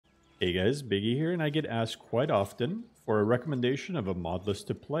Hey guys, Biggie here, and I get asked quite often for a recommendation of a mod list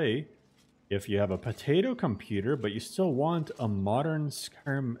to play if you have a potato computer but you still want a modern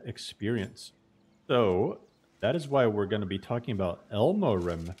Skyrim experience. So that is why we're going to be talking about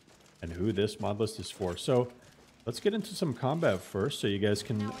ElmoRim and who this mod list is for. So let's get into some combat first so you guys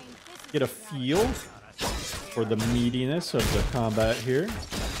can get a feel for the meatiness of the combat here.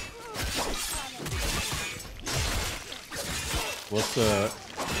 Let's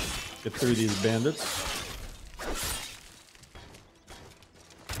get through these bandits.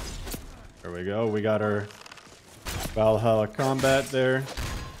 There we go. We got our Valhalla combat there.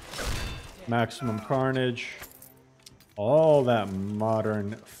 Maximum carnage. All that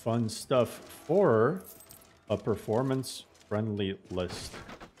modern fun stuff for a performance-friendly list.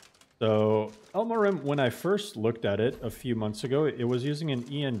 So ElmoRim, when I first looked at it a few months ago, it was using an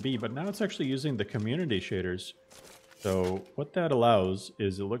ENB, but now it's actually using the community shaders. So what that allows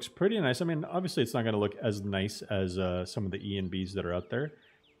is it looks pretty nice. I mean, obviously it's not going to look as nice as some of the ENBs that are out there,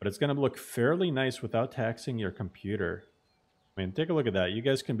 but it's going to look fairly nice without taxing your computer. I mean, take a look at that. You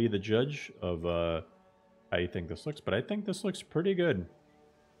guys can be the judge of how you think this looks, but I think this looks pretty good.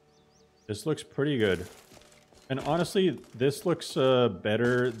 This looks pretty good. And honestly, this looks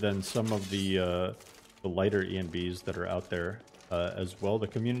better than some of the lighter ENBs that are out there as well. The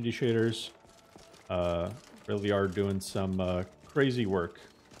community shaders really are doing some crazy work.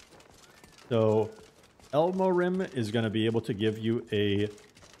 So ElmoRim is going to be able to give you a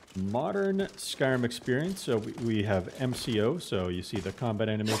modern Skyrim experience. So we have MCO, so you see the combat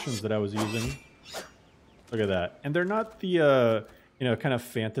animations that I was using. Look at that. And they're not the you know, kind of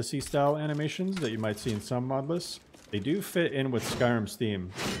fantasy style animations that you might see in some mod lists. They do fit in with Skyrim's theme.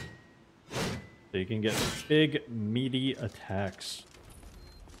 So you can get big meaty attacks.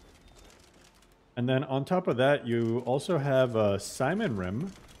 And then on top of that, you also have MODERNIZED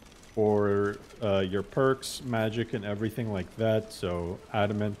for your perks, magic, and everything like that. So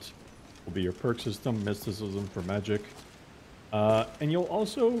Adamant will be your perk system, Mysticism for magic. And you'll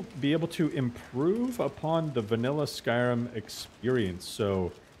also be able to improve upon the vanilla Skyrim experience.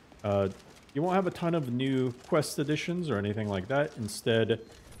 So you won't have a ton of new quest additions or anything like that. Instead,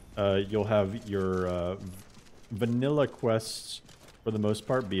 you'll have your vanilla quests for the most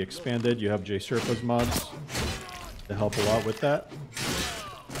part be expanded. You have J-Serpa's mods to help a lot with that.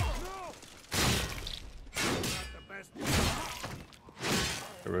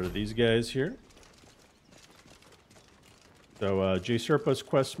 Get rid of these guys here. So J-Serpa's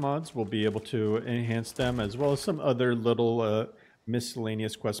quest mods will be able to enhance them, as well as some other little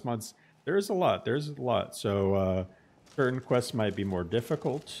miscellaneous quest mods. There's a lot. So certain quests might be more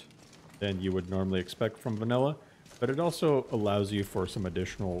difficult than you would normally expect from vanilla, but it also allows you for some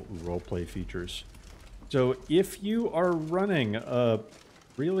additional roleplay features. So if you are running a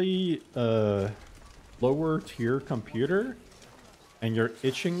really lower tier computer and you're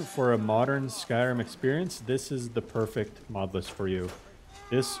itching for a modern Skyrim experience, this is the perfect mod list for you.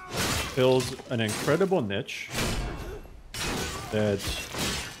 This fills an incredible niche that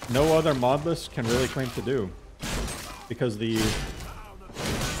no other mod list can really claim to do. Because that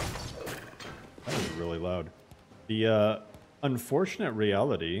was really loud. The unfortunate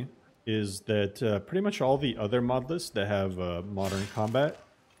reality is that pretty much all the other mod lists that have modern combat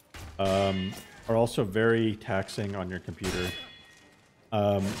are also very taxing on your computer.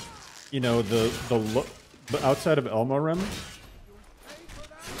 You know, but outside of ElmoRim,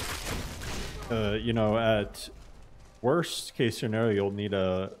 you know, at worst case scenario, you'll need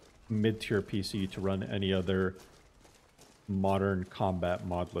a mid-tier PC to run any other modern combat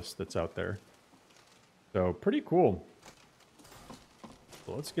mod list that's out there. So pretty cool.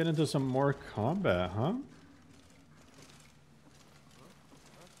 So let's get into some more combat, huh?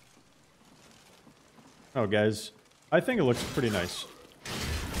 Oh, guys, I think it looks pretty nice.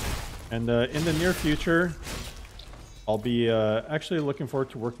 And in the near future, I'll be actually looking forward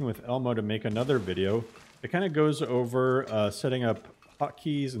to working with Elmo to make another video. It kind of goes over setting up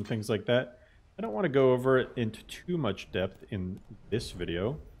hotkeys and things like that. I don't want to go over it into too much depth in this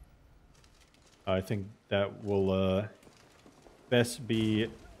video. I think that will best be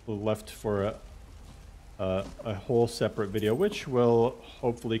left for a whole separate video, which will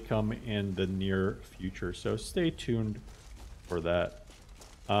hopefully come in the near future. So stay tuned for that.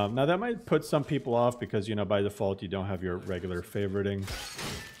 Now that might put some people off because, you know, by default you don't have your regular favoriting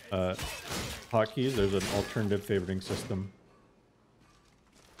hotkeys. There's an alternative favoriting system.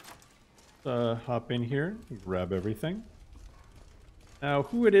 Hop in here, grab everything. Now,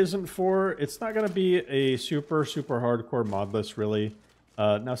 who it isn't for, it's not going to be a super hardcore mod list, really.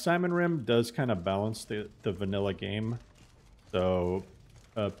 Now, MODERNIZED does kind of balance the vanilla game. So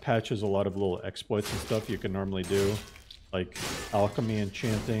patches a lot of little exploits and stuff you can normally do, like alchemy,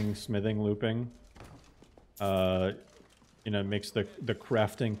 enchanting, smithing, looping. You know, it makes the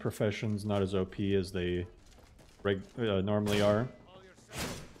crafting professions not as OP as they normally are.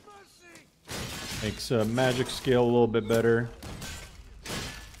 Makes magic scale a little bit better.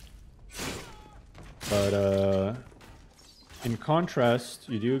 But in contrast,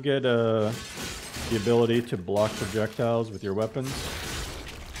 you do get the ability to block projectiles with your weapons.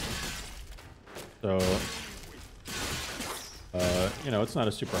 So, you know, it's not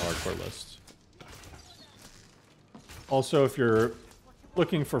a super hardcore list. Also, if you're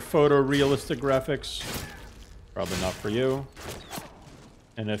looking for photorealistic graphics, probably not for you.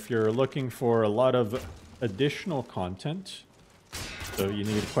 And if you're looking for a lot of additional content, so you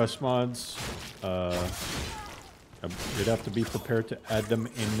need quest mods, you'd have to be prepared to add them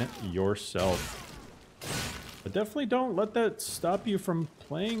in yourself. But definitely don't let that stop you from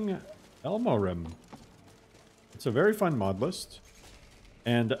playing ElmoRim. It's a very fun mod list.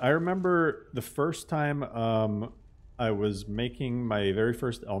 And I remember the first time I was making my very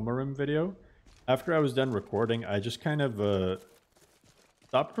first ElmoRim video. After I was done recording, I just kind of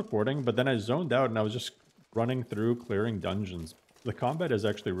stopped recording, but then I zoned out and I was just running through clearing dungeons. The combat is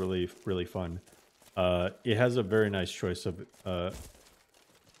actually really fun. It has a very nice choice of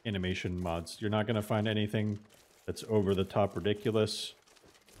animation mods. You're not going to find anything that's over the top ridiculous.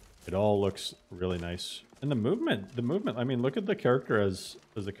 It all looks really nice. And the movement, I mean, look at the character as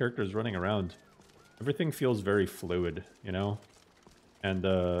the character is running around. Everything feels very fluid, you know? And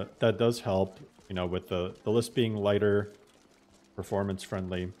that does help, you know, with the list being lighter, performance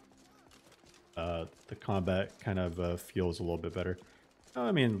friendly. The combat kind of feels a little bit better.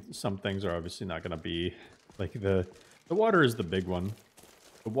 I mean, some things are obviously not going to be like the water is the big one.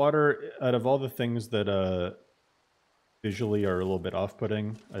 The water, out of all the things that visually are a little bit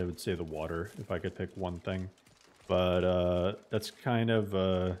off-putting, I would say the water, if I could pick one thing. But that's kind of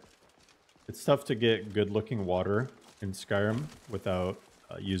it's tough to get good-looking water in Skyrim without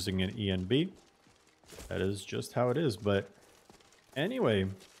using an ENB. That is just how it is. But anyway,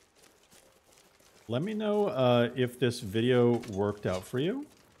 let me know if this video worked out for you.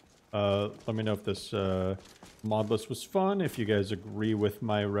 Let me know if this mod list was fun, if you guys agree with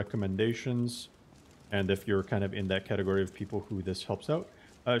my recommendations, and if you're kind of in that category of people who this helps out.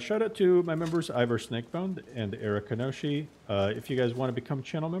 Shout out to my members Ivor Snakebound and Eric Kanoshi. If you guys want to become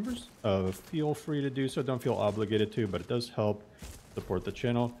channel members, feel free to do so. Don't feel obligated to, but it does help support the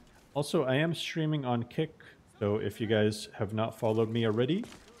channel. Also, I am streaming on Kick, so if you guys have not followed me already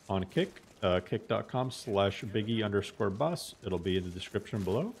on Kick, kick.com/biggie_boss. It'll be in the description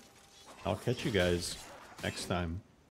below. I'll catch you guys next time.